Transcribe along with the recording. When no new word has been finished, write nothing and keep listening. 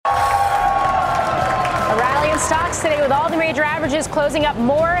in stocks today with all the major averages closing up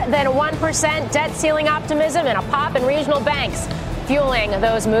more than 1%. Debt ceiling optimism and a pop in regional banks fueling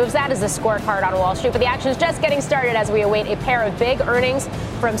those moves. That is the scorecard on Wall Street. But the action is just getting started as we await a pair of big earnings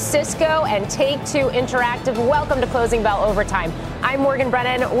from Cisco and Take-Two Interactive. Welcome to Closing Bell Overtime. I'm Morgan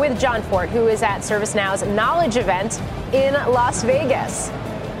Brennan with Jon Fortt, who is at ServiceNow's Knowledge event in Las Vegas.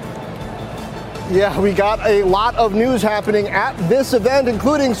 Yeah, we got a lot of news happening at this event,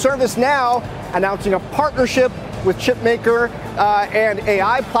 including ServiceNow announcing a partnership with chipmaker and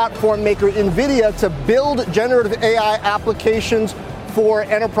AI platform maker NVIDIA to build generative AI applications for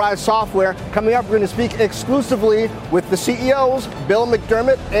enterprise software. Coming up, we're going to speak exclusively with the CEOs, Bill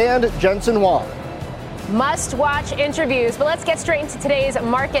McDermott and Jensen Huang. Must-watch interviews, but let's get straight into today's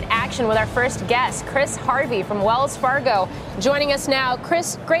market action with our first guest, Chris Harvey from Wells Fargo, joining us now.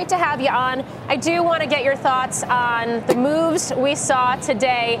 Chris, great to have you on. I do want to get your thoughts on the moves we saw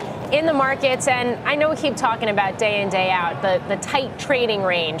today in the markets, and I know we keep talking about day in, day out, the tight trading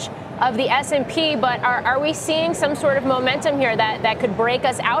range of the S&P, but are we seeing some sort of momentum here that could break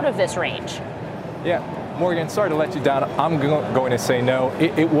us out of this range? Yeah. Morgan, sorry to let you down. I'm going to say no.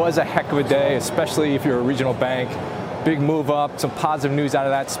 It was a heck of a day, especially if you're a regional bank. Big move up, some positive news out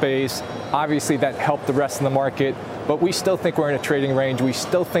of that space. Obviously, that helped the rest of the market, but we still think we're in a trading range. We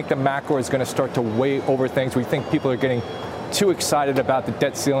still think the macro is going to start to weigh over things. We think people are getting too excited about the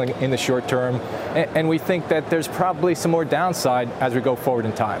debt ceiling in the short term, and we think that there's probably some more downside as we go forward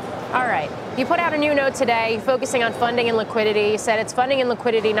in time. All right. You put out a new note today focusing on funding and liquidity. You said it's funding and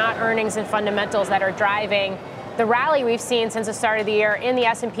liquidity, not earnings and fundamentals, that are driving the rally we've seen since the start of the year in the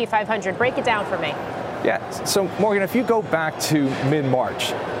S&P 500. Break it down for me. Yeah, so Morgan, if you go back to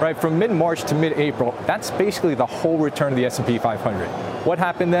mid-March, right, from mid-March to mid-April, that's basically the whole return of the S&P 500. What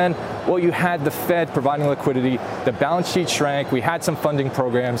happened then? Well, you had the Fed providing liquidity, the balance sheet shrank, we had some funding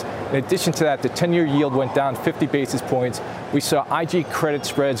programs. In addition to that, the 10-year yield went down 50 basis points. We saw IG credit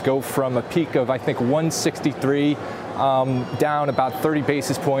spreads go from a peak of, I think, 163 down about 30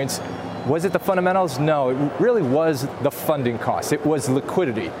 basis points. Was it the fundamentals? No, it really was the funding costs. It was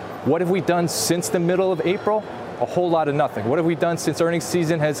liquidity. What have we done since the middle of April? A whole lot of nothing. What have we done since earnings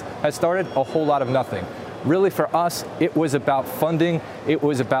season has started? A whole lot of nothing. Really, for us, it was about funding, it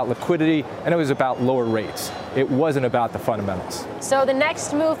was about liquidity, and it was about lower rates. It wasn't about the fundamentals. So the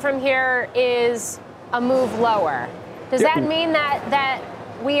next move from here is a move lower. Does that mean that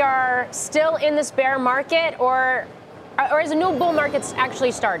we are still in this bear market, or is a new bull market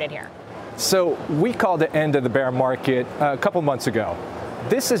actually started here? So we called the end of the bear market a couple months ago.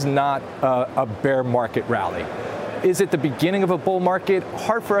 This is not a bear market rally. Is it the beginning of a bull market?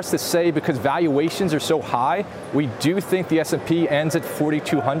 Hard for us to say because valuations are so high. We do think the S&P ends at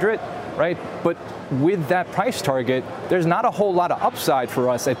 4,200, right? But with that price target, there's not a whole lot of upside for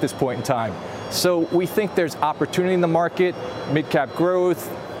us at this point in time. So we think there's opportunity in the market, mid-cap growth,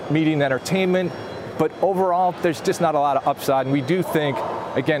 media and entertainment, but overall, there's just not a lot of upside. And we do think,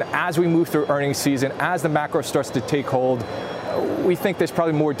 again, as we move through earnings season, as the macro starts to take hold, we think there's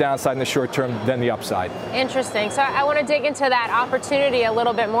probably more downside in the short term than the upside. Interesting. So I want to dig into that opportunity a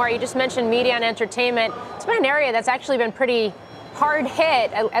little bit more. You just mentioned media and entertainment. It's been an area that's actually been pretty hard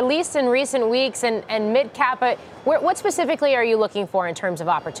hit, at least in recent weeks, and mid-cap. But what specifically are you looking for in terms of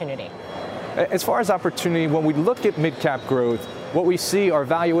opportunity? As far as opportunity, when we look at mid-cap growth, what we see are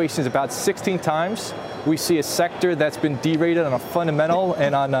valuations about 16 times. We see a sector that's been derated on a fundamental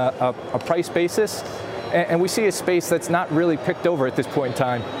and on a price basis. And we see a space that's not really picked over at this point in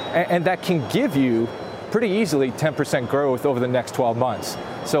time, and that can give you pretty easily 10% growth over the next 12 months.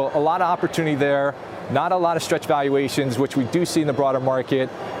 So a lot of opportunity there, not a lot of stretch valuations, which we do see in the broader market,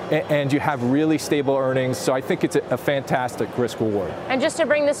 and you have really stable earnings. So I think it's a fantastic risk reward. And just to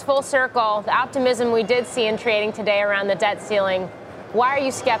bring this full circle, the optimism we did see in trading today around the debt ceiling, why are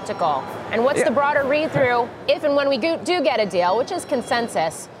you skeptical? And what's the broader read-through if and when we do get a deal, which is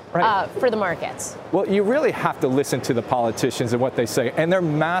consensus, for the markets? Well, you really have to listen to the politicians and what they say. And they're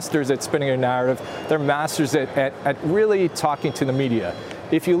masters at spinning a narrative. They're masters at really talking to the media.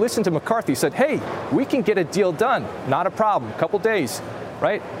 If you listen to McCarthy, he said, hey, we can get a deal done. Not a problem. Couple days.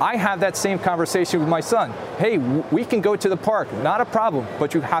 Right? I have that same conversation with my son. Hey, we can go to the park. Not a problem,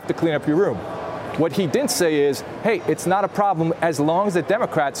 but you have to clean up your room. What he didn't say is, hey, it's not a problem as long as the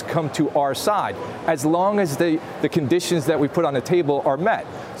Democrats come to our side, as long as the conditions that we put on the table are met.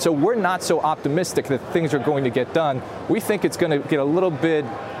 So we're not so optimistic that things are going to get done. We think it's going to get a little bit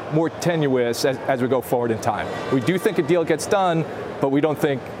more tenuous as we go forward in time. We do think a deal gets done, but we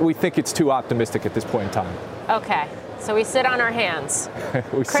think it's too optimistic at this point in time. Okay, so we sit on our hands.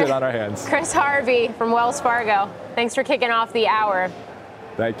 Sit on our hands. Chris Harvey from Wells Fargo, thanks for kicking off the hour.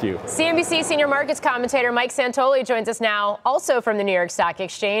 Thank you. CNBC senior markets commentator Mike Santoli joins us now, also from the New York Stock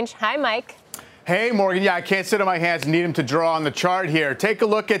Exchange. Hi, Mike. Hey, Morgan. Yeah, I can't sit on my hands and need him to draw on the chart here. Take a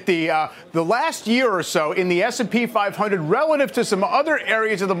look at the last year or so in the S&P 500 relative to some other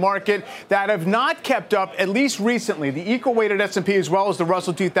areas of the market that have not kept up, at least recently, the equal-weighted S&P as well as the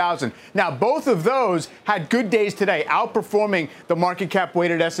Russell 2000. Now, both of those had good days today, outperforming the market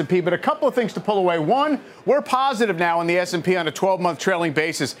cap-weighted S&P. But a couple of things to pull away. One, we're positive now in the S&P on a 12-month trailing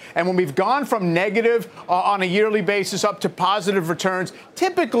basis. And when we've gone from negative on a yearly basis up to positive returns,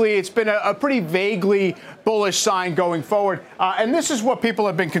 typically it's been a pretty vaguely bullish sign going forward. And this is what people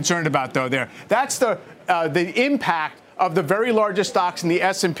have been concerned about, though, there. That's the impact of the very largest stocks in the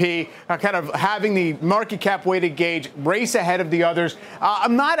S&P, kind of having the market cap weighted gauge race ahead of the others.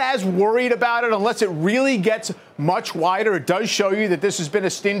 I'm not as worried about it unless it really gets much wider. It does show you that this has been a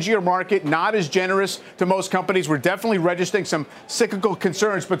stingier market, not as generous to most companies. We're definitely registering some cyclical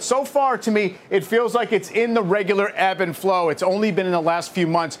concerns. But so far, to me, it feels like it's in the regular ebb and flow. It's only been in the last few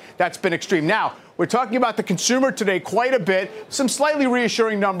months that's been extreme. Now, we're talking about the consumer today quite a bit. Some slightly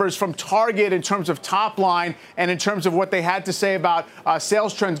reassuring numbers from Target in terms of top line and in terms of what they had to say about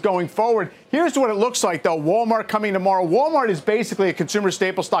sales trends going forward. Here's what it looks like, though. Walmart coming tomorrow. Walmart is basically a consumer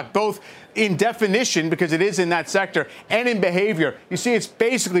staple stock, both in definition, because it is in that sector, and in behavior. You see, it's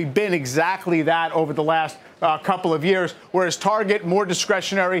basically been exactly that over the last couple of years, whereas Target, more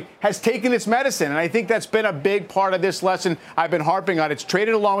discretionary, has taken its medicine. And I think that's been a big part of this lesson I've been harping on. It's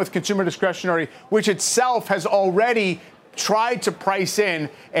traded along with consumer discretionary, which itself has already tried to price in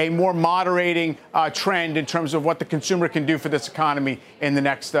a more moderating trend in terms of what the consumer can do for this economy in the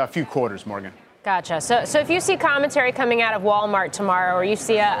next few quarters, Morgan. Gotcha. So if you see commentary coming out of Walmart tomorrow, or you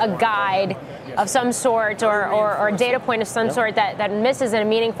see a guide of some sort or a data point of some sort that misses in a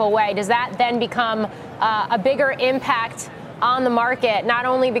meaningful way, does that then become a bigger impact on the market, not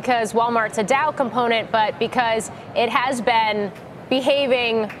only because Walmart's a Dow component, but because it has been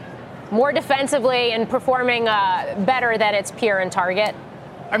behaving more defensively and performing better than its peer in Target?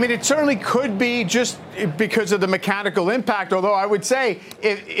 I mean, it certainly could be just because of the mechanical impact, although I would say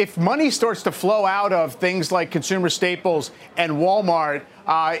if money starts to flow out of things like consumer staples and Walmart,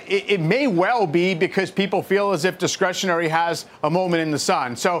 it may well be because people feel as if discretionary has a moment in the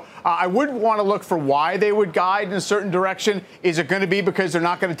sun. So I wouldn't want to look for why they would guide in a certain direction. Is it going to be because they're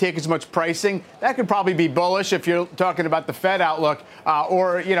not going to take as much pricing? That could probably be bullish if you're talking about the Fed outlook,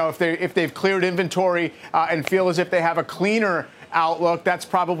 or if they've cleared inventory and feel as if they have a cleaner outlook. That's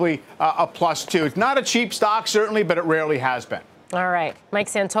probably a plus too. It's not a cheap stock, certainly, but it rarely has been. All right. Mike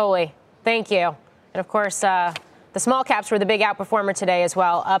Santoli, thank you. And of course, the small caps were the big outperformer today as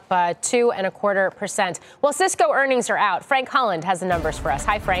well, up 2.25%. Well, Cisco earnings are out. Frank Holland has the numbers for us.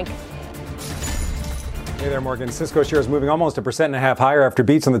 Hi, Frank. Hey there, Morgan. Cisco shares moving almost 1.5% higher after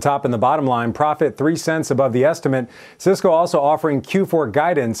beats on the top and the bottom line. Profit 3 cents above the estimate. Cisco also offering Q4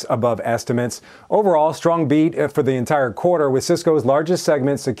 guidance above estimates. Overall, strong beat for the entire quarter, with Cisco's largest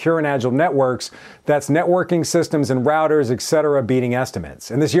segment, Secure and Agile Networks, that's networking systems and routers, etc., beating estimates.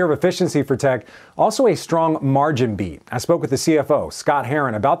 And this year of efficiency for tech, also a strong margin beat. I spoke with the CFO, Scott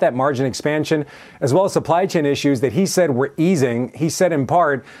Herren, about that margin expansion, as well as supply chain issues that he said were easing. He said in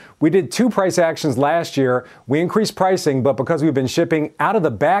part, we did 2 price actions last year. We increased pricing, but because we've been shipping out of the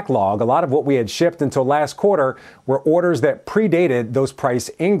backlog, a lot of what we had shipped until last quarter were orders that predated those price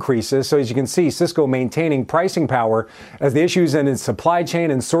increases. So as you can see, Cisco maintaining pricing power as the issues in its supply chain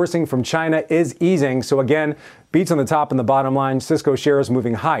and sourcing from China is easing. So again, beats on the top and the bottom line. Cisco shares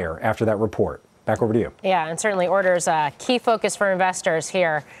moving higher after that report. Back over to you. Yeah, and certainly orders a key focus for investors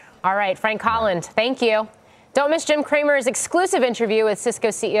here. All right, Frank Holland, thank you. Don't miss Jim Cramer's exclusive interview with Cisco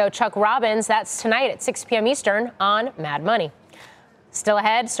CEO Chuck Robbins. That's tonight at 6 p.m. Eastern on Mad Money. Still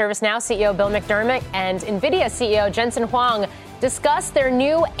ahead, ServiceNow CEO Bill McDermott and NVIDIA CEO Jensen Huang discuss their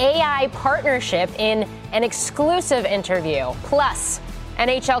new AI partnership in an exclusive interview. Plus,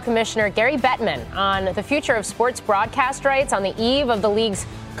 NHL Commissioner Gary Bettman on the future of sports broadcast rights on the eve of the league's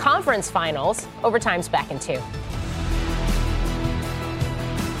conference finals. Overtime's back in 2.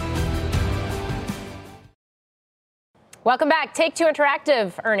 Welcome back. Take-Two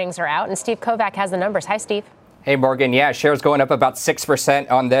Interactive earnings are out, and Steve Kovac has the numbers. Hi, Steve. Hey, Morgan. Yeah, shares going up about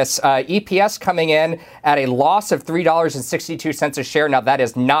 6% on this. EPS coming in at a loss of $3.62 a share. Now, that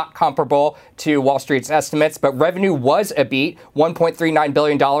is not comparable to Wall Street's estimates, but revenue was a beat, $1.39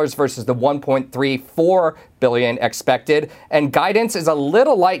 billion versus the $1.34 billion expected. And guidance is a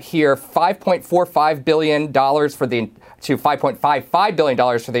little light here, $5.45 billion to $5.55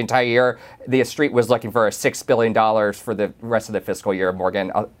 billion for the entire year. The Street was looking for $6 billion for the rest of the fiscal year,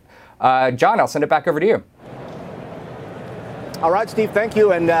 Morgan. John, I'll send it back over to you. All right, Steve, thank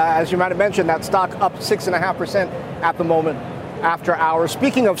you. And as you might have mentioned, that stock up 6.5% at the moment after hours.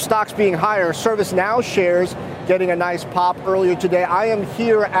 Speaking of stocks being higher, ServiceNow shares getting a nice pop earlier today. I am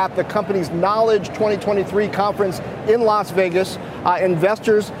here at the company's Knowledge 2023 conference in Las Vegas.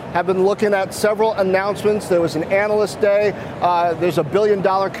 Investors have been looking at several announcements. There was an analyst day. There's a $1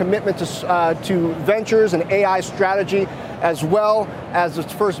 billion commitment to ventures and AI strategy, as well as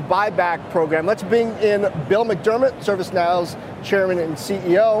its first buyback program. Let's bring in Bill McDermott, ServiceNow's chairman and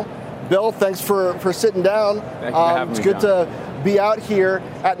CEO. Bill, thanks for sitting down. Thank you for having me, it's good John. to be out here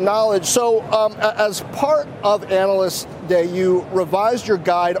at Knowledge. So as part of Analyst Day, you revised your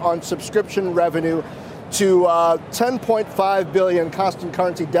guide on subscription revenue to 10.5 billion constant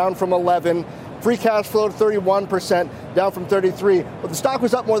currency, down from 11. Free cash flow 31%, down from 33. But the stock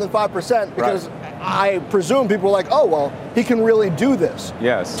was up more than 5% because I presume people were like, oh, well, he can really do this.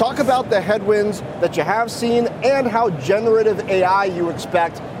 Yes. Talk about the headwinds that you have seen and how generative AI you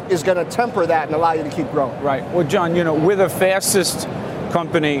expect is going to temper that and allow you to keep growing. Right. Well, John, we're the fastest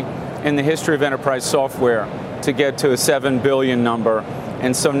company in the history of enterprise software to get to a 7 billion number.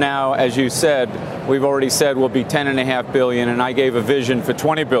 And so now, as you said, we've already said we'll be 10.5 billion, and I gave a vision for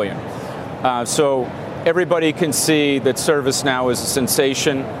 20 billion. So everybody can see that ServiceNow is a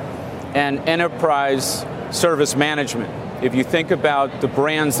sensation, and enterprise service management. If you think about the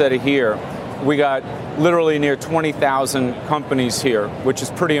brands that are here, we got literally near 20,000 companies here, which is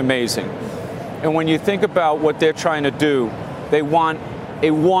pretty amazing. And when you think about what they're trying to do, they want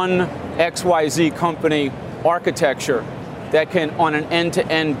a one XYZ company architecture that can, on an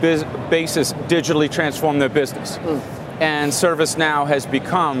end-to-end basis, digitally transform their business. And ServiceNow has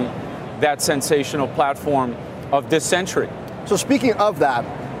become that sensational platform of this century. So speaking of that,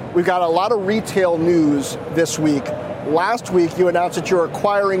 we've got a lot of retail news this week. Last week, you announced that you're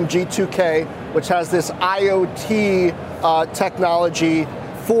acquiring G2K, which has this IoT technology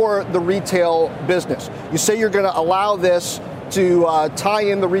for the retail business. You say you're going to allow this to tie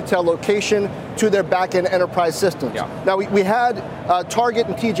in the retail location to their back-end enterprise systems. Yeah. Now, we had Target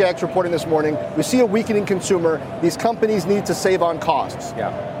and TJX reporting this morning. We see a weakening consumer. These companies need to save on costs.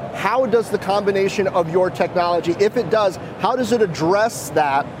 Yeah. How does the combination of your technology, if it does, how does it address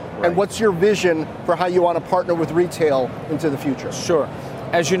that? Right. And what's your vision for how you want to partner with retail into the future? Sure.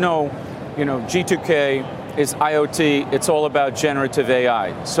 As you know, G2K is IoT. It's all about generative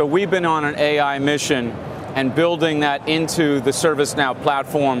AI. So we've been on an AI mission and building that into the ServiceNow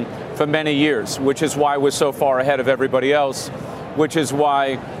platform for many years, which is why we're so far ahead of everybody else, which is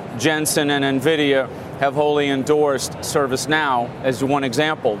why Jensen and NVIDIA have wholly endorsed ServiceNow as one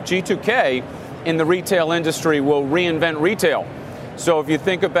example. G2K in the retail industry will reinvent retail. So if you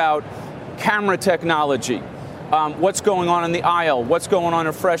think about camera technology, what's going on in the aisle, what's going on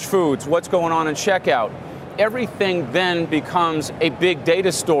in fresh foods, what's going on in checkout, everything then becomes a big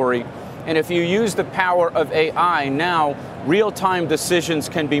data story. And if you use the power of AI, now real-time decisions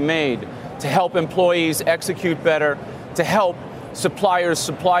can be made to help employees execute better, to help suppliers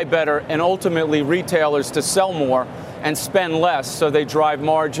supply better, and ultimately retailers to sell more and spend less so they drive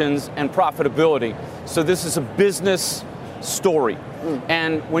margins and profitability. So this is a business story.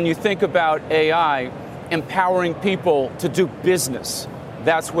 And when you think about AI, empowering people to do business,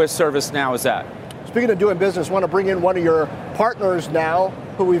 that's where ServiceNow is at. Speaking of doing business, I want to bring in one of your partners now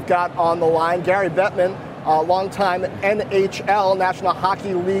who we've got on the line, Gary Bettman, longtime NHL, National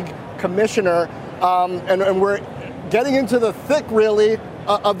Hockey League commissioner. And we're getting into the thick, really,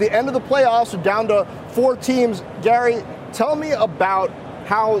 of the end of the playoffs, down to 4 teams. Gary, tell me about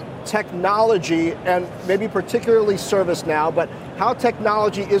how technology, and maybe particularly ServiceNow, but how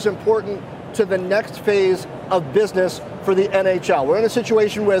technology is important to the next phase of business for the NHL. We're in a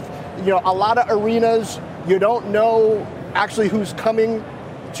situation with, a lot of arenas. You don't know actually who's coming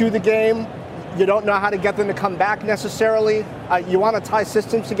to the game. You don't know how to get them to come back necessarily. You want to tie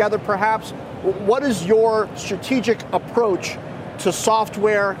systems together, perhaps. What is your strategic approach to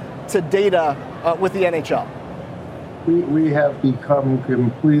software, to data with the NHL? We have become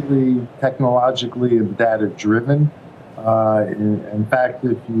completely technologically and data-driven. In fact,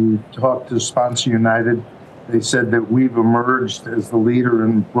 if you talk to Sponsor United, they said that we've emerged as the leader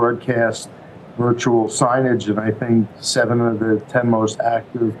in broadcast virtual signage, and I think 7 of the 10 most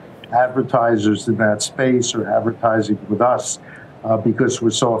active advertisers in that space are advertising with us because we're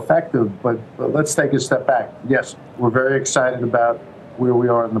so effective. But let's take a step back. Yes, we're very excited about where we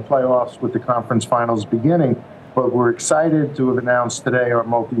are in the playoffs with the conference finals beginning, but we're excited to have announced today our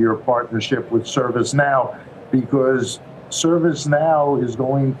multi-year partnership with ServiceNow, because ServiceNow is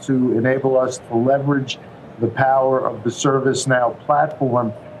going to enable us to leverage the power of the ServiceNow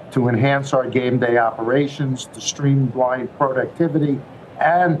platform to enhance our game day operations, to streamline productivity,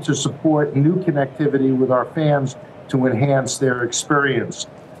 and to support new connectivity with our fans to enhance their experience.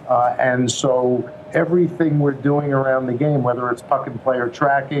 And so everything we're doing around the game, whether it's puck and player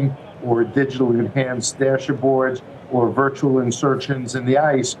tracking or digital enhanced dashboards or virtual insertions in the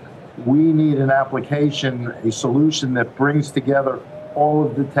ice, we need an application, a solution that brings together all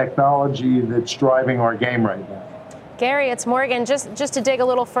of the technology that's driving our game right now. Gary, it's Morgan. Just to dig a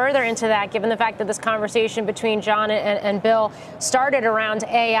little further into that, given the fact that this conversation between Jon and Bill started around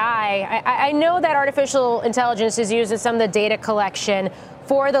AI, I know that artificial intelligence is used in some of the data collection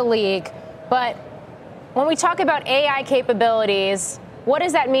for the league, but when we talk about AI capabilities, what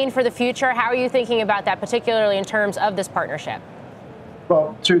does that mean for the future? How are you thinking about that, particularly in terms of this partnership?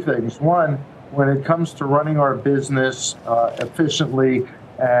 Well, two things. One, when it comes to running our business efficiently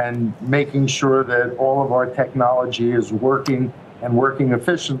and making sure that all of our technology is working and working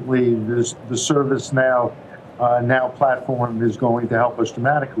efficiently, the ServiceNow now platform is going to help us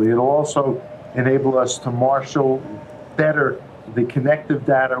dramatically. It'll also enable us to marshal better the connective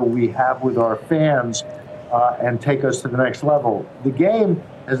data we have with our fans and take us to the next level. The game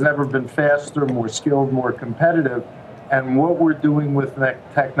has never been faster, more skilled, more competitive. And what we're doing with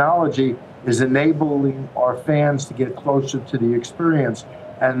that technology is enabling our fans to get closer to the experience.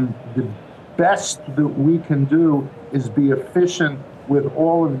 And the best that we can do is be efficient with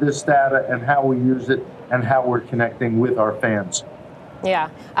all of this data and how we use it and how we're connecting with our fans.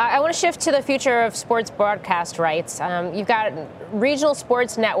 Yeah. I want to shift to the future of sports broadcast rights. You've got regional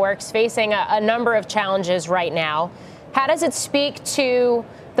sports networks facing a number of challenges right now. How does it speak to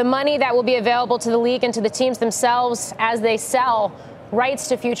the money that will be available to the league and to the teams themselves as they sell rights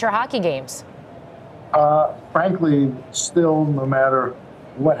to future hockey games? Frankly, still, no matter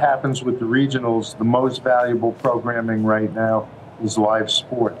what happens with the regionals, the most valuable programming right now is live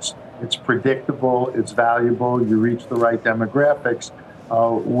sports. It's predictable, it's valuable, you reach the right demographics.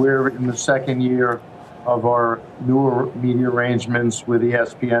 We're in the second year of our newer media arrangements with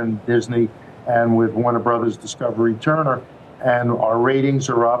ESPN, Disney, and with Warner Brothers Discovery Turner. And our ratings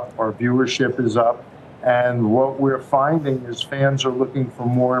are up, our viewership is up. And what we're finding is fans are looking for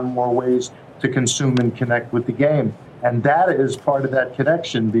more and more ways to consume and connect with the game. And data is part of that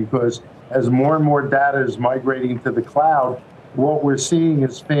connection, because as more and more data is migrating to the cloud, what we're seeing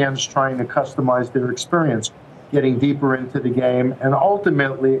is fans trying to customize their experience, getting deeper into the game. And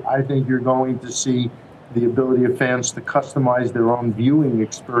ultimately, I think you're going to see the ability of fans to customize their own viewing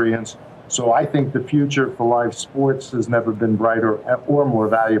experience. So I think the future for live sports has never been brighter or more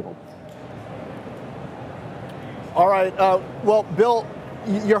valuable. All right. Well, Bill,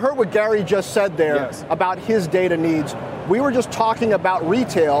 you heard what Gary just said there about his data needs. We were just talking about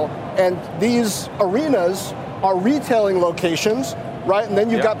retail, and these arenas are retailing locations, right? And then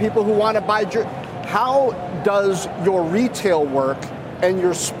you've got people who want to buy. How does your retail work and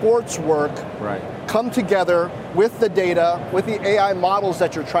your sports work come together with the data, with the AI models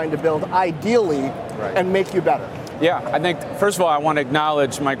that you're trying to build, ideally, and make you better? Yeah, I think, first of all, I want to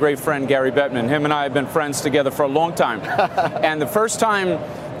acknowledge my great friend, Gary Bettman. Him and I have been friends together for a long time. And the first time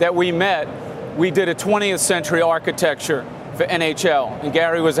that we met, we did a 20th century architecture for NHL. And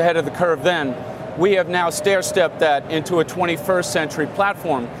Gary was ahead of the curve then. We have now stair-stepped that into a 21st century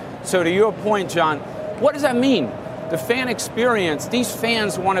platform. So to your point, Jon, what does that mean? The fan experience, these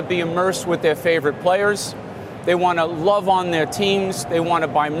fans want to be immersed with their favorite players. They want to love on their teams. They want to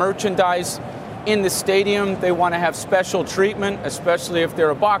buy merchandise. In the stadium, they want to have special treatment, especially if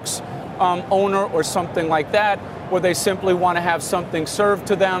they're a box owner or something like that, or they simply want to have something served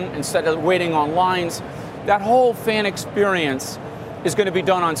to them instead of waiting on lines. That whole fan experience is going to be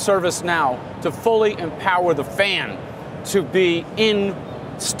done on ServiceNow to fully empower the fan to be in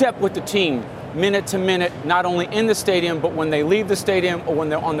step with the team, minute to minute, not only in the stadium, but when they leave the stadium or when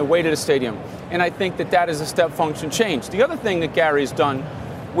they're on the way to the stadium. And I think that that is a step function change. The other thing that Gary's done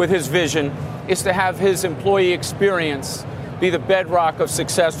with his vision is to have his employee experience be the bedrock of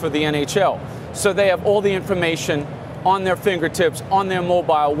success for the NHL. So they have all the information on their fingertips, on their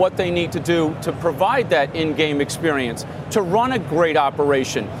mobile, what they need to do to provide that in-game experience, to run a great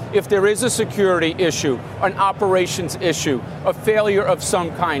operation. If there is a security issue, an operations issue, a failure of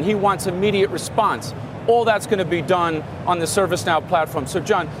some kind, he wants immediate response. All that's going to be done on the ServiceNow platform. So,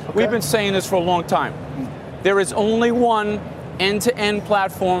 Jon, we've been saying this for a long time. There is only one end-to-end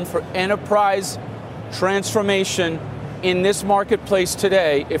platform for enterprise transformation in this marketplace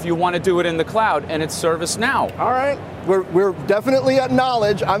today if you want to do it in the cloud, and it's ServiceNow. All right. We're definitely at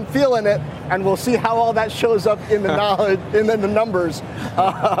knowledge. I'm feeling it, and we'll see how all that shows up in the knowledge, in the numbers.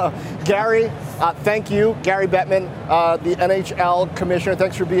 Gary, thank you. Gary Bettman, the NHL commissioner.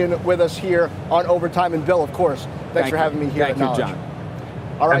 Thanks for being with us here on Overtime. And Bill, of course, thanks for having me here at Knowledge. Thank you,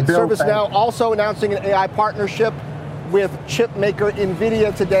 John. All right, ServiceNow also announcing an AI partnership with chip maker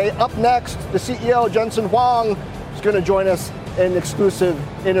NVIDIA today. Up next, the CEO, Jensen Huang, is going to join us in an exclusive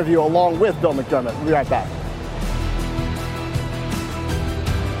interview along with Bill McDermott. We'll be right back.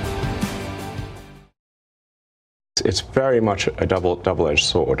 It's very much a double-edged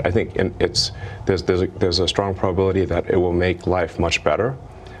sword. I think there's a strong probability that it will make life much better,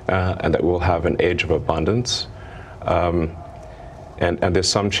 and that we'll have an age of abundance. And there's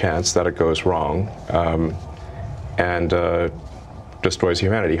some chance that it goes wrong and destroys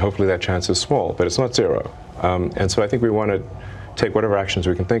humanity. Hopefully that chance is small, but it's not zero. And so I think we want to take whatever actions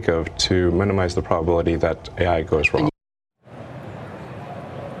we can think of to minimize the probability that AI goes wrong.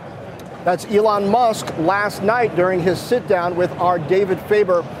 That's Elon Musk last night during his sit-down with our David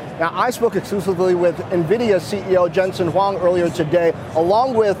Faber. Now, I spoke exclusively with NVIDIA CEO Jensen Huang earlier today,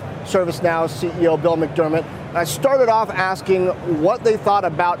 along with ServiceNow CEO Bill McDermott. And I started off asking what they thought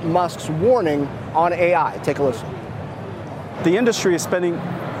about Musk's warning on AI. Take a listen. The industry is spending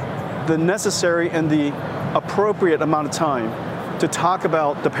the necessary and the appropriate amount of time to talk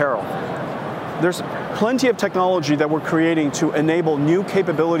about the peril. There's plenty of technology that we're creating to enable new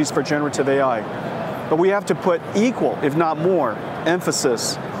capabilities for generative AI, but we have to put equal, if not more,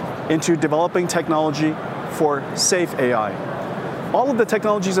 emphasis into developing technology for safe AI. All of the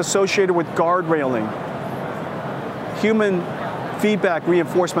technologies associated with guardrailing, human feedback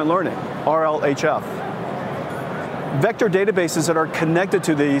reinforcement learning, RLHF, vector databases that are connected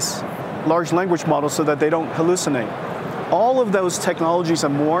to these large language models so that they don't hallucinate. All of those technologies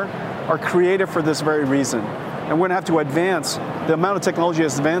and more are created for this very reason. And we're going to have to advance. The amount of technology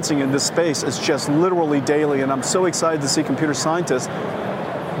that's advancing in this space is just literally daily, and I'm so excited to see computer scientists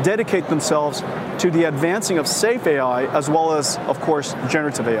dedicate themselves to the advancing of safe AI as well as, of course,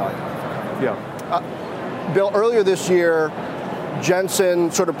 generative AI. Bill, earlier this year,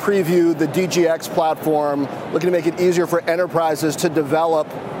 Jensen sort of previewed the DGX platform, looking to make it easier for enterprises to develop,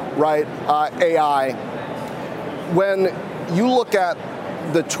 AI. When you look at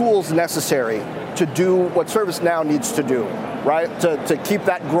the tools necessary to do what ServiceNow needs to do, right? To keep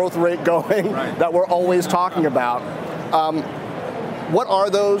that growth rate going that we're always talking about. What are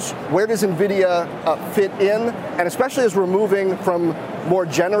those? Where does NVIDIA fit in? And especially as we're moving from more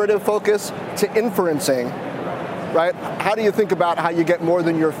generative focus to inferencing, right? How do you think about how you get more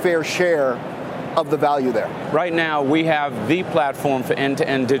than your fair share of the value there? Right now, we have the platform for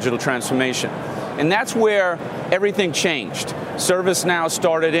end-to-end digital transformation. And that's where everything changed. ServiceNow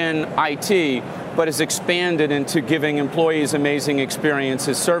started in IT, but has expanded into giving employees amazing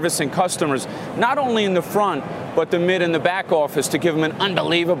experiences, servicing customers, not only in the front, but the mid and the back office to give them an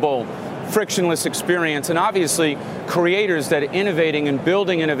unbelievable, frictionless experience. And obviously, creators that are innovating and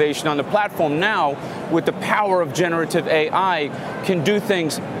building innovation on the platform now, with the power of generative AI, can do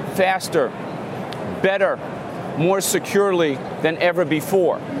things faster, better, more securely than ever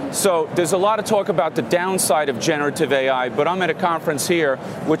before. So there's a lot of talk about the downside of generative AI, but I'm at a conference here,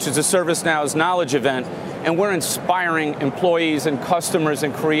 which is a ServiceNow's Knowledge event, and we're inspiring employees and customers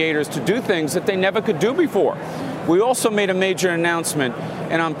and creators to do things that they never could do before. We also made a major announcement,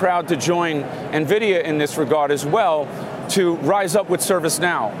 and I'm proud to join NVIDIA in this regard as well, to rise up with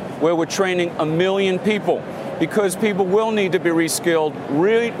ServiceNow, where we're training 1 million people. Because people will need to be reskilled,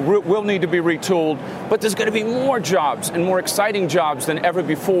 will need to be retooled, but there's going to be more jobs and more exciting jobs than ever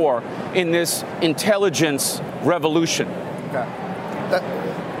before in this intelligence revolution.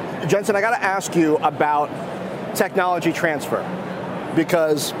 Okay. Jensen, I got to ask you about technology transfer,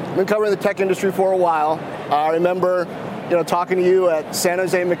 because I've been covering the tech industry for a while. I remember, talking to you at San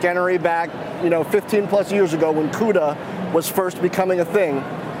Jose McHenry back, 15 plus years ago when CUDA was first becoming a thing.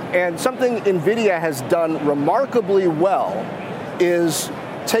 And something NVIDIA has done remarkably well is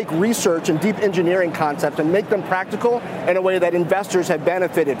take research and deep engineering concepts and make them practical in a way that investors have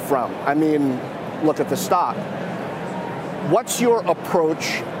benefited from. I mean, look at the stock. What's your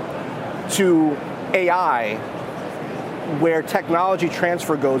approach to AI where technology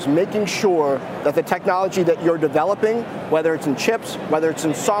transfer goes, making sure that the technology that you're developing, whether it's in chips, whether it's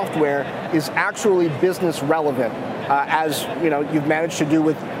in software, is actually business relevant, as you've managed to do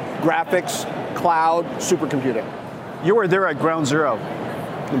with graphics, cloud, supercomputing? You were there at ground zero,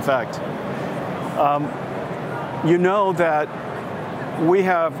 in fact. You know that we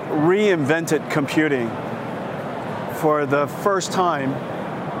have reinvented computing for the first time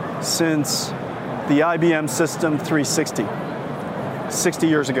since the IBM System 360, 60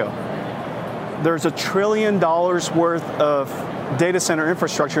 years ago. There's $1 trillion worth of data center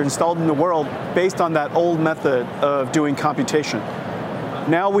infrastructure installed in the world based on that old method of doing computation.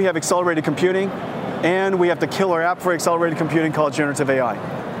 Now we have accelerated computing, and we have the killer app for accelerated computing called generative AI.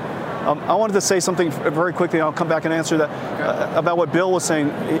 I wanted to say something very quickly, and I'll come back and answer that, about what Bill was saying.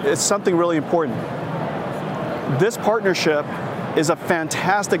 It's something really important. This partnership is a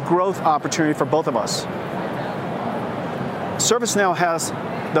fantastic growth opportunity for both of us. ServiceNow has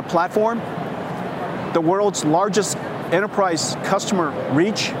the platform, the world's largest enterprise customer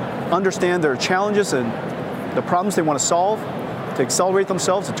reach, understand their challenges and the problems they want to solve, to accelerate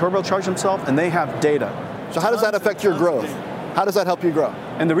themselves, to turbocharge themselves, and they have data. So how does that affect your growth? How does that help you grow?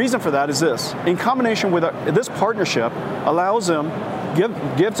 And the reason for that is this. In combination with this partnership allows them,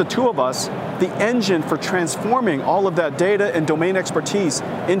 gives the two of us the engine for transforming all of that data and domain expertise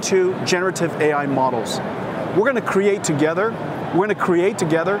into generative AI models. We're going to create together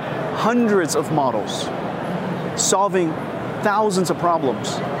hundreds of models, solving thousands of problems.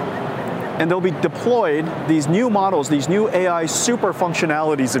 And they'll be deployed, these new models, these new AI super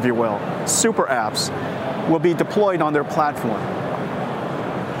functionalities, if you will, super apps, will be deployed on their platform.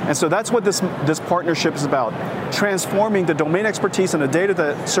 And so that's what this partnership is about, transforming the domain expertise and the data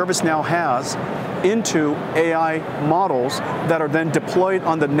that ServiceNow has into AI models that are then deployed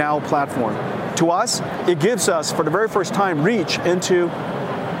on the Now platform. To us, it gives us, for the very first time, reach into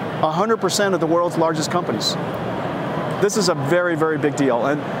 100% of the world's largest companies. This is a very, very big deal,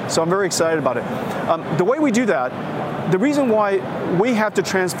 and so I'm very excited about it. The way we do that, the reason why we have to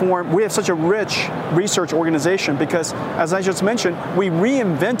transform, we have such a rich research organization because, as I just mentioned, we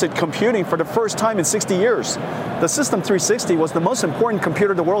reinvented computing for the first time in 60 years. The System 360 was the most important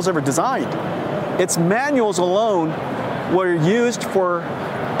computer the world's ever designed. Its manuals alone were used for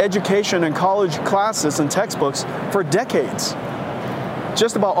education and college classes and textbooks for decades.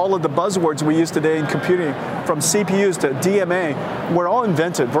 Just about all of the buzzwords we use today in computing, from CPUs to DMA, were all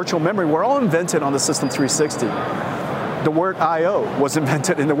invented, virtual memory, were all invented on the System 360. The word I/O was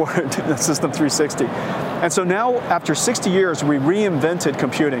invented in the System 360. And so now, after 60 years, we reinvented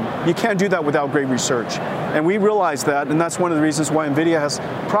computing. You can't do that without great research. And we realize that, and that's one of the reasons why NVIDIA has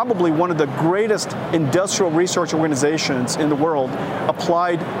probably one of the greatest industrial research organizations in the world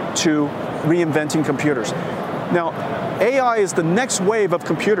applied to reinventing computers. Now, AI is the next wave of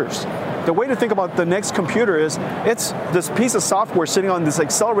computers. The way to think about the next computer is it's this piece of software sitting on this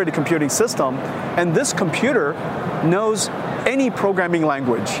accelerated computing system, and this computer knows any programming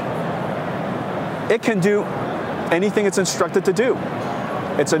language. It can do anything it's instructed to do.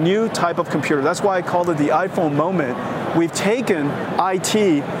 It's a new type of computer. That's why I called it the iPhone moment. We've taken IT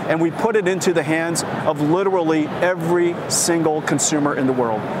and we put it into the hands of literally every single consumer in the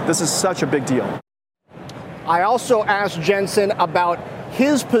world. This is such a big deal. I also asked Jensen about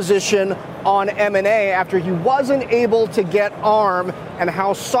his position on M&A after he wasn't able to get ARM and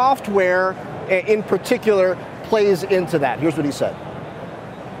how software in particular plays into that. Here's what he said.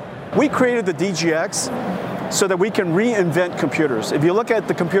 We created the DGX so that we can reinvent computers. If you look at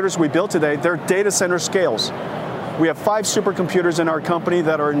the computers we built today, they're data center scales. We have 5 supercomputers in our company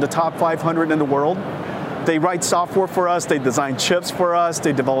that are in the top 500 in the world. They write software for us, they design chips for us,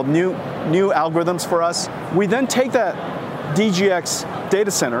 they develop new algorithms for us. We then take that DGX data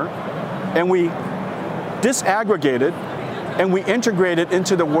center and we disaggregate it and we integrate it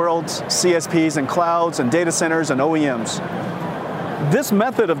into the world's CSPs and clouds and data centers and OEMs. This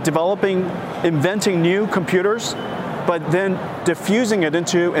method of developing, inventing new computers, but then diffusing it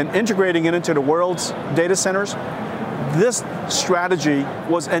into and integrating it into the world's data centers, this strategy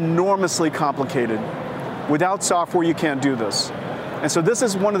was enormously complicated. Without software, you can't do this. And so this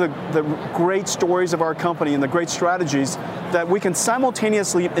is one of the great stories of our company and the great strategies that we can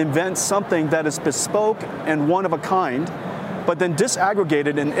simultaneously invent something that is bespoke and one of a kind, but then disaggregate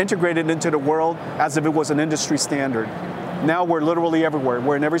it and integrate it into the world as if it was an industry standard. Now we're literally everywhere.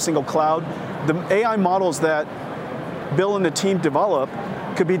 We're in every single cloud. The AI models that Bill and the team develop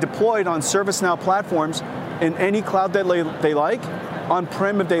could be deployed on ServiceNow platforms in any cloud that they like,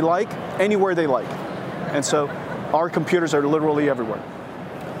 on-prem if they like, anywhere they like. And so our computers are literally everywhere.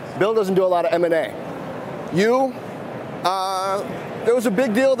 Bill doesn't do a lot of M&A. You, there was a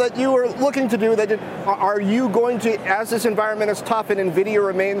big deal that you were looking to do. Are you going to, as this environment is tough and NVIDIA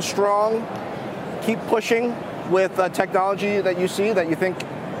remains strong, keep pushing with technology that you see that you think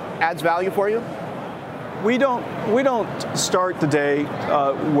adds value for you? We don't start the day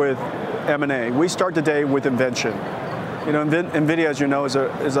with M&A. We start the day with invention. You know, NVIDIA, as you know, is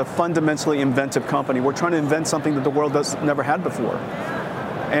a fundamentally inventive company. We're trying to invent something that the world has never had before.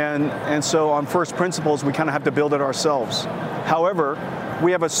 And so on first principles, we kind of have to build it ourselves. However,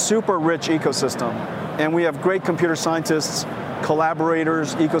 we have a super rich ecosystem, and we have great computer scientists,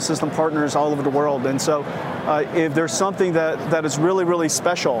 collaborators, ecosystem partners all over the world. And so if there's something that is really, really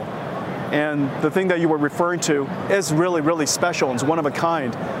special, and the thing that you were referring to is really, really special and is one of a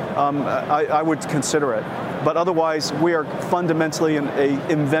kind, I would consider it. But otherwise, we are fundamentally an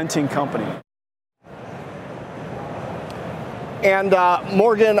inventing company. And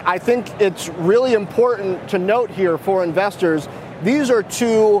Morgan, I think it's really important to note here for investors, these are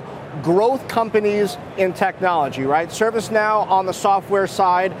two growth companies in technology, right? ServiceNow on the software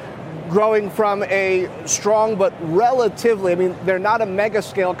side, growing from a strong but relatively, I mean, they're not a mega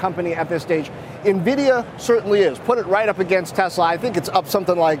scale company at this stage. NVIDIA certainly is. Put it right up against Tesla. I think it's up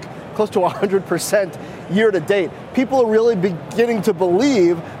something like close to 100% year to date. People are really beginning to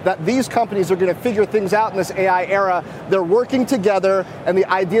believe that these companies are going to figure things out in this AI era. They're working together, and the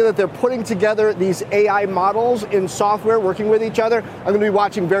idea that they're putting together these AI models in software, working with each other, I'm going to be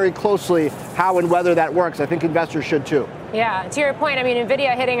watching very closely how and whether that works. I think investors should too. Yeah, to your point, I mean,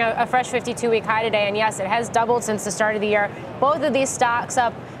 NVIDIA hitting a fresh 52-week high today, and yes, it has doubled since the start of the year. Both of these stocks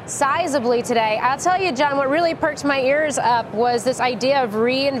up sizably today. I'll tell you, John, what really perked my ears up was this idea of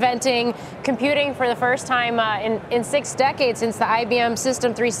reinventing computing for the first time in 6 decades since the IBM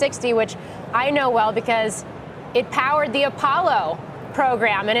System 360, which I know well because it powered the Apollo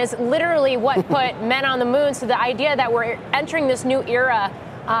program and is literally what put men on the moon. So the idea that we're entering this new era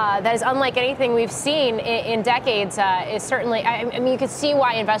that is unlike anything we've seen in decades is certainly, I mean, you can see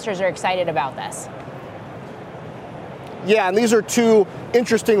why investors are excited about this. Yeah, and these are two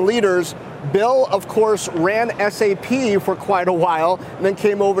interesting leaders. Bill, of course, ran SAP for quite a while and then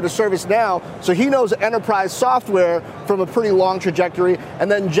came over to ServiceNow. So he knows enterprise software from a pretty long trajectory.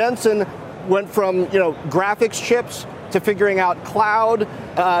 And then Jensen went from, graphics chips to figuring out cloud,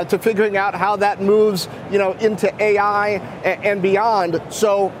 to figuring out how that moves, into AI and beyond.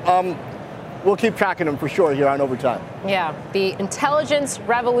 So we'll keep tracking them for sure here on Overtime. Yeah, the intelligence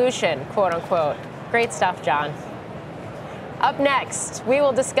revolution, quote unquote. Great stuff, John. Up next, we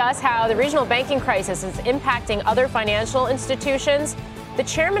will discuss how the regional banking crisis is impacting other financial institutions. The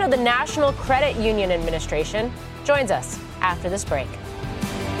chairman of the National Credit Union Administration joins us after this break.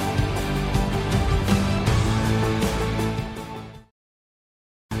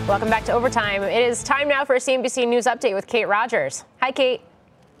 Welcome back to Overtime. It is time now for a CNBC News Update with Kate Rogers. Hi, Kate.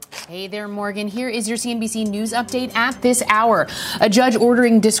 Hey there, Morgan. Here is your CNBC News update at this hour. A judge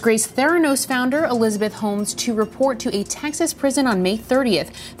ordering disgraced Theranos founder Elizabeth Holmes to report to a Texas prison on May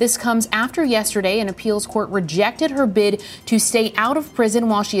 30th. This comes after yesterday an appeals court rejected her bid to stay out of prison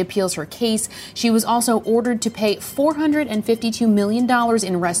while she appeals her case. She was also ordered to pay $452 million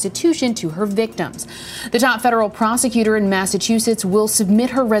in restitution to her victims. The top federal prosecutor in Massachusetts will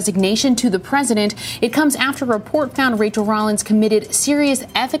submit her resignation to the president. It comes after a report found Rachel Rollins committed serious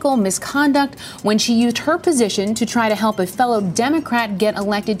ethical misconduct when she used her position to try to help a fellow Democrat get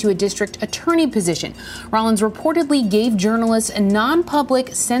elected to a district attorney position. Rollins reportedly gave journalists a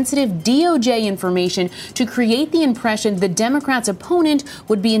non-public, sensitive DOJ information to create the impression the Democrat's opponent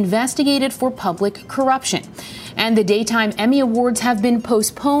would be investigated for public corruption. And the daytime Emmy Awards have been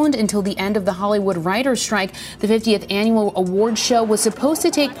postponed until the end of the Hollywood writers' strike. The 50th annual award show was supposed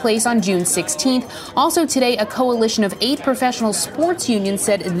to take place on June 16th. Also today, a coalition of 8 professional sports unions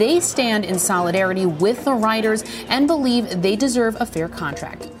said they stand in solidarity with the writers and believe they deserve a fair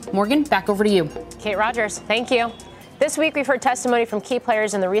contract. Morgan, back over to you. Kate Rogers, thank you. This week, we've heard testimony from key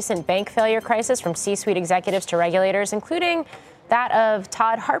players in the recent bank failure crisis, from C-suite executives to regulators, including that of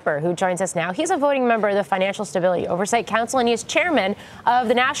Todd Harper, who joins us now. He's a voting member of the Financial Stability Oversight Council, and he is chairman of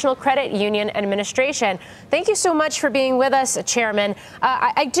the National Credit Union Administration. Thank you so much for being with us, Chairman.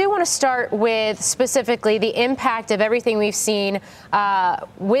 I do want to start with specifically the impact of everything we've seen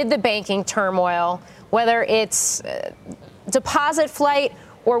with the banking turmoil, whether it's deposit flight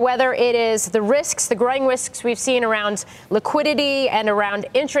or whether it is the risks, the growing risks we've seen around liquidity and around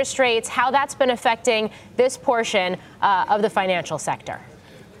interest rates, how that's been affecting this portion of the financial sector.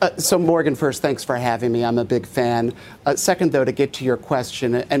 So, Morgan, first, thanks for having me. I'm a big fan. Second, though, to get to your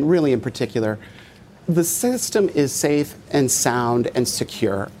question, and really in particular, the system is safe and sound and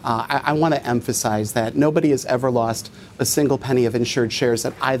secure. I want to emphasize that nobody has ever lost a single penny of insured shares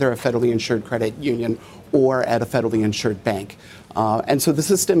at either a federally insured credit union or at a federally insured bank. And so the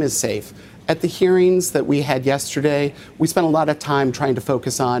system is safe. At the hearings that we had yesterday, we spent a lot of time trying to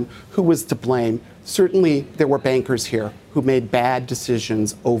focus on who was to blame. Certainly, there were bankers here who made bad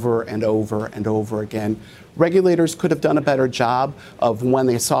decisions over and over and over again. Regulators could have done a better job of, when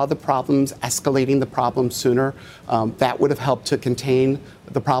they saw the problems, escalating the problems sooner. That would have helped to contain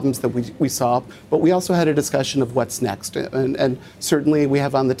the problems that we saw. But we also had a discussion of what's next. And certainly we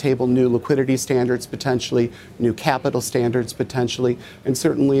have on the table new liquidity standards potentially, new capital standards potentially, and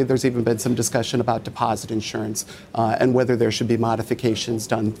certainly there's even been some discussion about deposit insurance and whether there should be modifications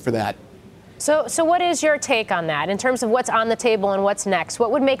done for that. So what is your take on that in terms of what's on the table and what's next?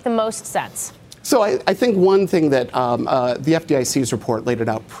 What would make the most sense? So I think one thing that the FDIC's report laid it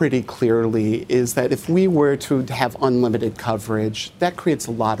out pretty clearly is that if we were to have unlimited coverage, that creates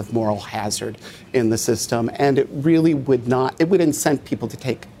a lot of moral hazard in the system, and it really would not, it would incent people to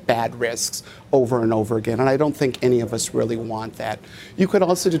take bad risks over and over again. And I don't think any of us really want that. You could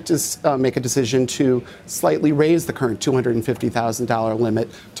also just make a decision to slightly raise the current $250,000 limit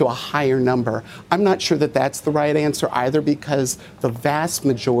to a higher number. I'm not sure that that's the right answer either, because the vast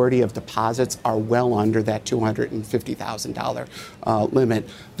majority of deposits are well under that $250,000 limit.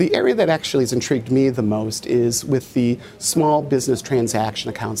 The area that actually has intrigued me the most is with the small business transaction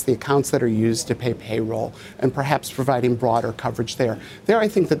accounts, the accounts that are used to pay payroll, and perhaps providing broader coverage there. There, I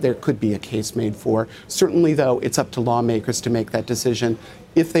think that there could be a case made for. Certainly, though, it's up to lawmakers to make that decision.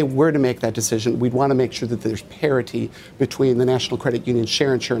 If they were to make that decision, we'd want to make sure that there's parity between the National Credit Union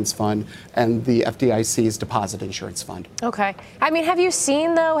Share Insurance Fund and the FDIC's Deposit Insurance Fund. Okay. I mean, have you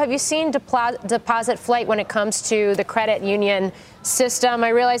seen deposit flight when it comes to the credit union system? I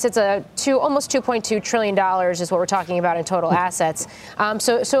realize it's almost $2.2 trillion is what we're talking about in total assets.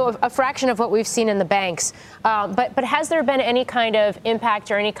 So a fraction of what we've seen in the banks. But has there been any kind of impact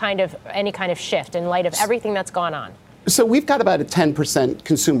or any kind of shift in light of everything that's gone on? So we've got about a 10%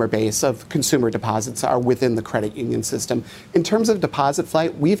 consumer base of consumer deposits are within the credit union system. In terms of deposit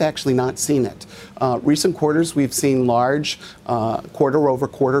flight, we've actually not seen it. Recent quarters, we've seen large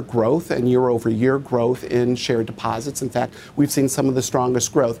quarter-over-quarter growth and year-over-year growth in shared deposits. In fact, we've seen some of the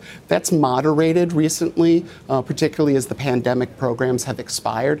strongest growth. That's moderated recently, particularly as the pandemic programs have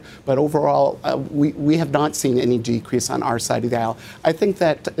expired. But overall, we have not seen any decrease on our side of the aisle. I think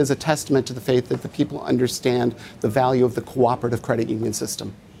that is a testament to the faith that the people understand the value of the cooperative credit union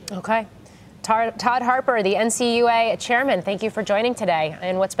system. Okay. Todd Harper, the NCUA chairman, thank you for joining today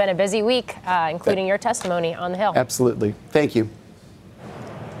in what's been a busy week, including your testimony on the Hill. Absolutely. Thank you.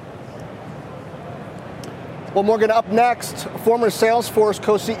 Well, Morgan, up next, former Salesforce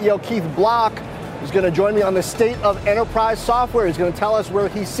co-CEO Keith Block is going to join me on the state of enterprise software. He's going to tell us where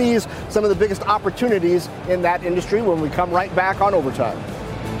he sees some of the biggest opportunities in that industry when we come right back on Overtime.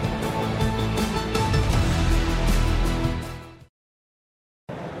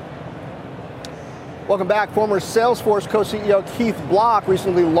 Welcome back. Former Salesforce co-CEO Keith Block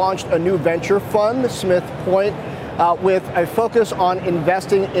recently launched a new venture fund, Smith Point, with a focus on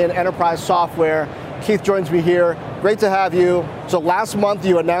investing in enterprise software. Keith joins me here. Great to have you. So last month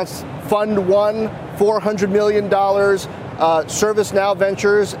you announced Fund 1, $400 million, ServiceNow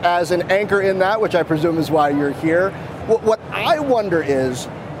Ventures as an anchor in that, which I presume is why you're here. What I wonder is,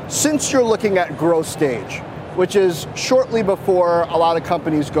 since you're looking at growth stage, which is shortly before a lot of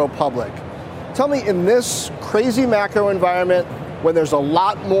companies go public, tell me, in this crazy macro environment, when there's a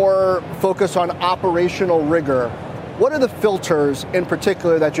lot more focus on operational rigor, what are the filters in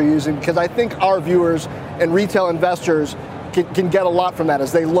particular that you're using? Because I think our viewers and retail investors can get a lot from that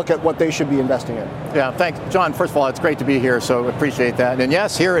as they look at what they should be investing in. Yeah, thanks, John. First of all, it's great to be here, so appreciate that. And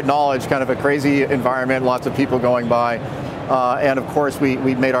yes, here at Knowledge, kind of a crazy environment, lots of people going by. And of course, we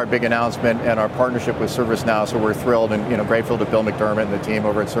made our big announcement and our partnership with ServiceNow, so we're thrilled and grateful to Bill McDermott and the team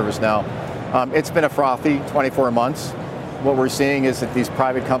over at ServiceNow. It's been a frothy 24 months. What we're seeing is that these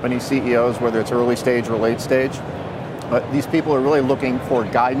private company CEOs, whether it's early stage or late stage, these people are really looking for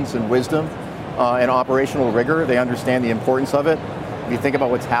guidance and wisdom and operational rigor. They understand the importance of it. If you think about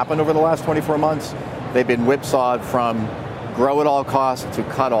what's happened over the last 24 months, they've been whipsawed from grow at all costs to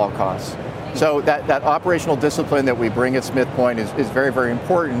cut all costs. So that operational discipline that we bring at Smith Point is very, very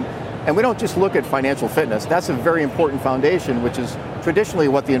important. And we don't just look at financial fitness. That's a very important foundation, which is traditionally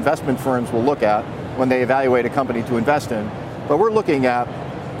what the investment firms will look at when they evaluate a company to invest in. But we're looking at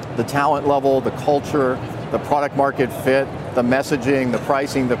the talent level, the culture, the product market fit, the messaging, the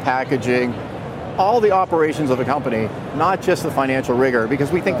pricing, the packaging, all the operations of a company, not just the financial rigor,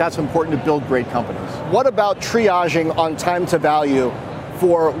 because we think that's important to build great companies. What about triaging on time to value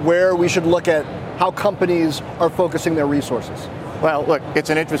for where we should look at how companies are focusing their resources? Well, look,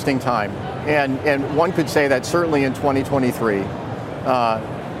 it's an interesting time. And one could say that certainly in 2023,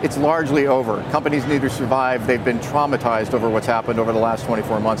 it's largely over. Companies need to survive. They've been traumatized over what's happened over the last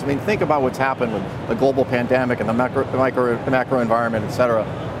 24 months. I mean, think about what's happened with the global pandemic and the macro environment, et cetera,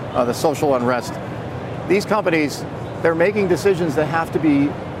 the social unrest. These companies, they're making decisions that have to be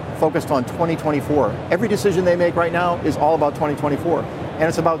focused on 2024. Every decision they make right now is all about 2024. And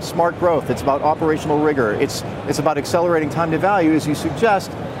it's about smart growth. It's about operational rigor. It's about accelerating time to value, as you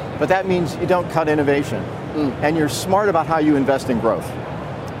suggest, but that means you don't cut innovation. And you're smart about how you invest in growth.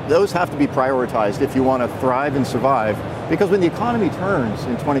 Those have to be prioritized if you want to thrive and survive, because when the economy turns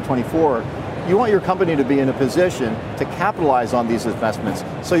in 2024, you want your company to be in a position to capitalize on these investments,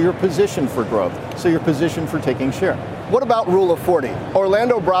 so you're positioned for growth, so you're positioned for taking share. What about Rule of 40?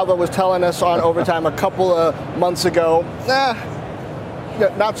 Orlando Bravo was telling us on Overtime a couple of months ago,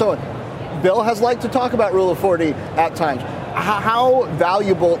 not so. Bill has liked to talk about Rule of 40 at times. How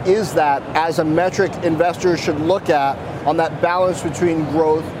valuable is that as a metric investors should look at on that balance between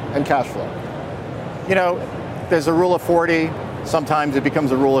growth and cash flow? You know, there's a Rule of 40. Sometimes it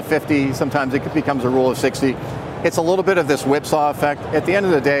becomes a Rule of 50. Sometimes it becomes a Rule of 60. It's a little bit of this whipsaw effect. At the end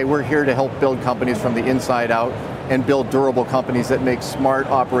of the day, we're here to help build companies from the inside out and build durable companies that make smart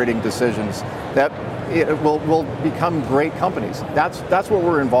operating decisions that will become great companies. That's what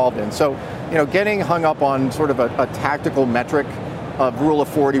we're involved in. So, you know, getting hung up on sort of a tactical metric of Rule of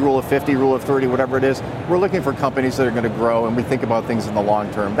 40, Rule of 50, Rule of 30, whatever it is, we're looking for companies that are going to grow, and we think about things in the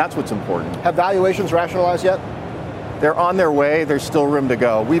long term. That's what's important. Have valuations rationalized yet? They're on their way. There's still room to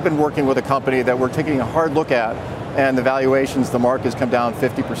go. We've been working with a company that we're taking a hard look at, and the valuations, the mark has come down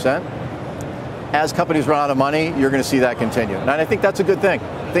 50%. As companies run out of money, you're going to see that continue. And I think that's a good thing.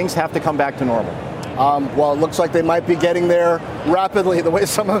 Things have to come back to normal. Well, it looks like they might be getting there rapidly, the way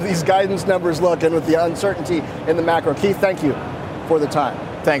some of these guidance numbers look, and with the uncertainty in the macro. Keith, thank you for the time.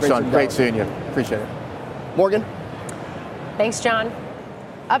 Thanks, John. Great seeing you. Appreciate it. Morgan? Thanks, John.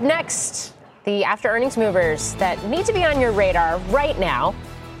 Up next, the after earnings movers that need to be on your radar right now.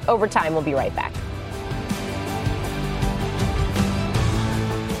 Overtime, we'll be right back.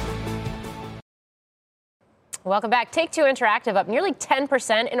 Welcome back. Take-Two Interactive up nearly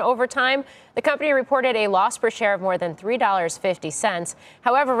 10% in overtime. The company reported a loss per share of more than $3.50.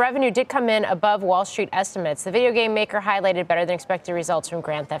 However, revenue did come in above Wall Street estimates. The video game maker highlighted better than expected results from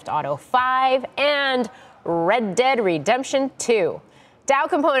Grand Theft Auto 5 and Red Dead Redemption 2. Dow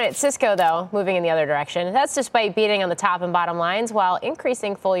component Cisco, though, moving in the other direction. That's despite beating on the top and bottom lines while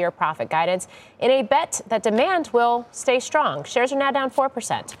increasing full-year profit guidance in a bet that demand will stay strong. Shares are now down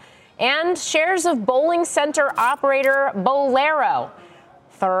 4%. And shares of bowling center operator Bolero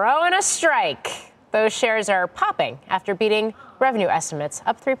throwing a strike. Those shares are popping after beating revenue estimates,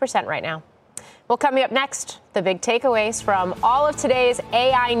 up 3% right now. Well, coming up next, the big takeaways from all of today's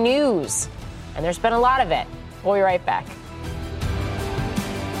AI news. And there's been a lot of it. We'll be right back.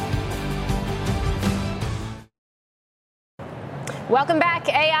 Welcome back.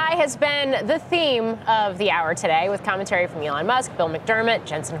 AI has been the theme of the hour today with commentary from Elon Musk, Bill McDermott,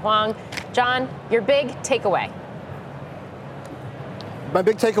 Jensen Huang. John, your big takeaway. My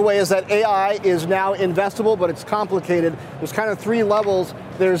big takeaway is that AI is now investable, but it's complicated. There's kind of three levels.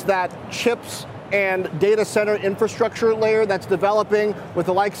 There's that chips and data center infrastructure layer that's developing with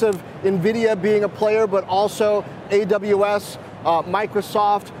the likes of NVIDIA being a player, but also AWS,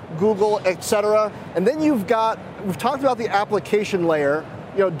 Microsoft, Google, etc. And then we've talked about the application layer,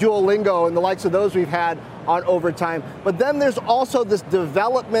 Duolingo and the likes of those we've had on Overtime. But then there's also this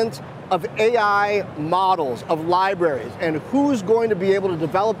development of AI models, of libraries, and who's going to be able to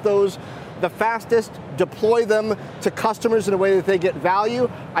develop those the fastest, deploy them to customers in a way that they get value.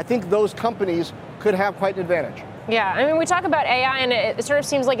 I think those companies could have quite an advantage. Yeah, I mean, we talk about AI, and it sort of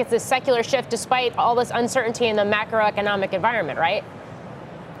seems like it's a secular shift despite all this uncertainty in the macroeconomic environment, right?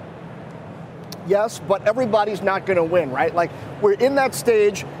 Yes, but everybody's not going to win, right? Like, we're in that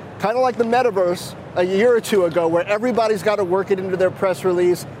stage, kind of like the metaverse a year or two ago, where everybody's got to work it into their press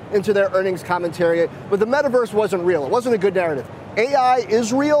release, into their earnings commentary. But the metaverse wasn't real. It wasn't a good narrative. AI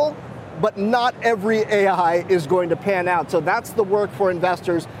is real, but not every AI is going to pan out. So that's the work for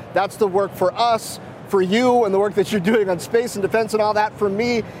investors. That's the work for us, for you, and the work that you're doing on space and defense and all that, for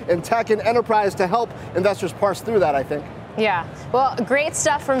me in tech and enterprise to help investors parse through that, I think. Yeah, well, great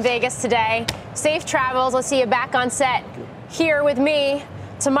stuff from Vegas today. Safe travels. I'll see you back on set here with me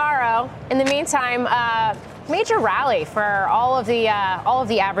tomorrow. In the meantime, major rally for all of the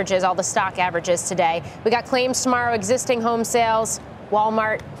averages, all the stock averages today. We got claims tomorrow, existing home sales,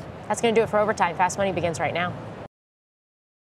 Walmart. That's going to do it for Overtime. Fast Money begins right now.